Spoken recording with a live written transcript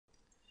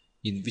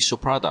In Visual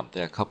Product,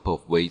 there are a couple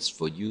of ways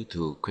for you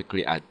to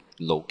quickly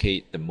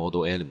locate the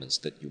model elements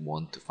that you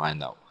want to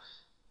find out.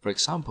 For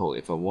example,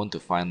 if I want to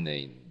find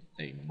a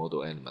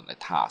model element, a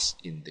task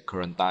in the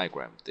current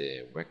diagram,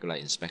 the regular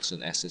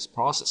inspection access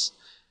process,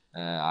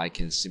 I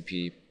can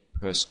simply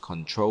press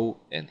Ctrl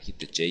and hit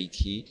the J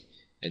key,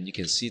 and you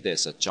can see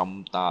there's a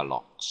jump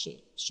dialog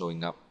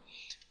showing up.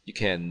 You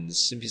can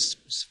simply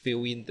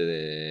fill in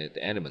the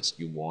elements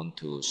you want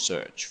to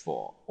search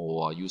for,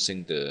 or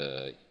using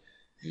the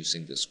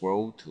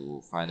scroll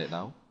to find it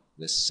out.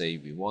 Let's say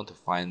we want to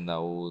find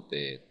out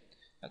a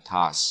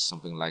task,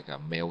 something like a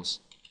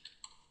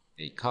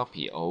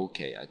copy.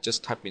 Okay, I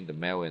just type in the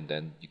mail, and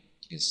then you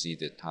can see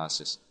the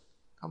task is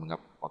coming up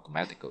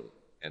automatically.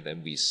 And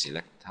then we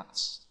select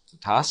the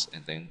task,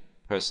 and then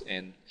press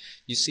N.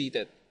 You see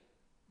that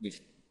we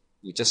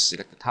just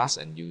select the task,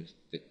 and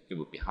it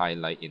will be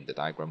highlighted in the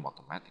diagram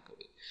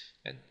automatically.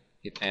 And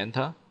hit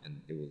Enter,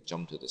 and it will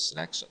jump to the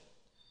selection.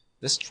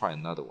 Let's try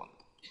another one.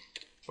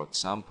 For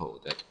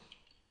example,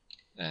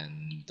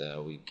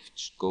 we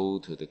go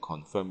to the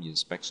confirm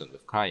inspection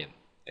with client,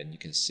 and you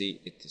can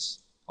see it is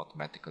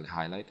automatically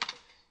highlighted,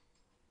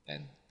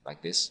 and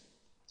like this.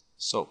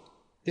 So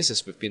this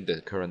is within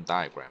the current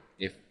diagram.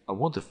 If I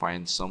want to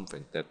find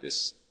something that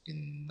is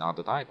in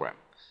another diagram,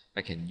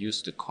 I can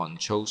use the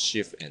Ctrl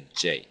Shift and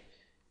J.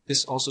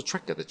 This also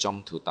triggers the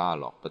jump to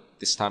dialog, but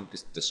this time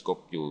the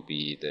scope will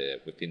be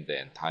within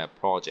the entire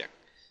project.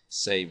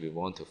 Say we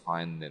want to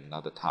find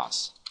another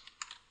task.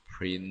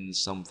 Print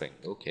something.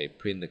 Okay,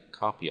 print a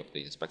copy of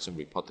the inspection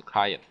report to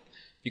client.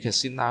 You can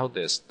see now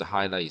the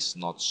highlight is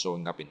not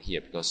showing up in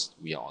here because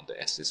we are on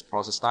the access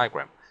process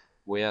diagram,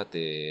 where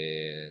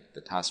the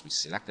task we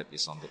selected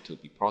is on the to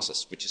be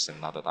processed, which is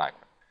another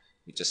diagram.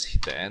 We just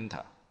hit the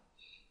enter,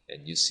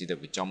 and you see that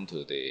we jump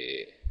to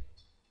the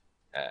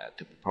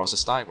to be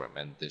process diagram,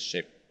 and the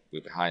shape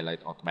will be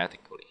highlighted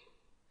automatically.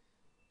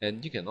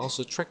 And you can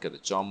also trigger the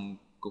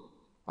jump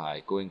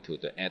by going to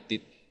the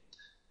edit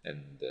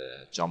and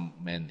the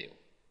jump menu.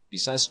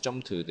 Besides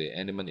jump to the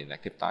element in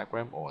active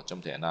diagram or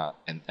jump to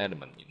an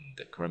element in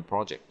the current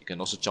project, you can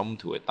also jump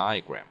to a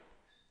diagram.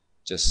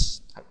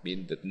 Just type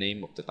in the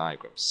name of the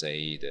diagram,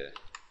 say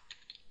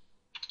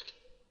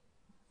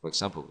for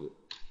example,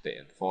 the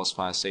enforced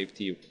fire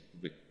safety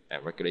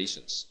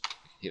regulations.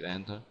 Hit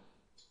enter,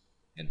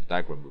 and the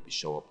diagram will be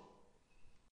show up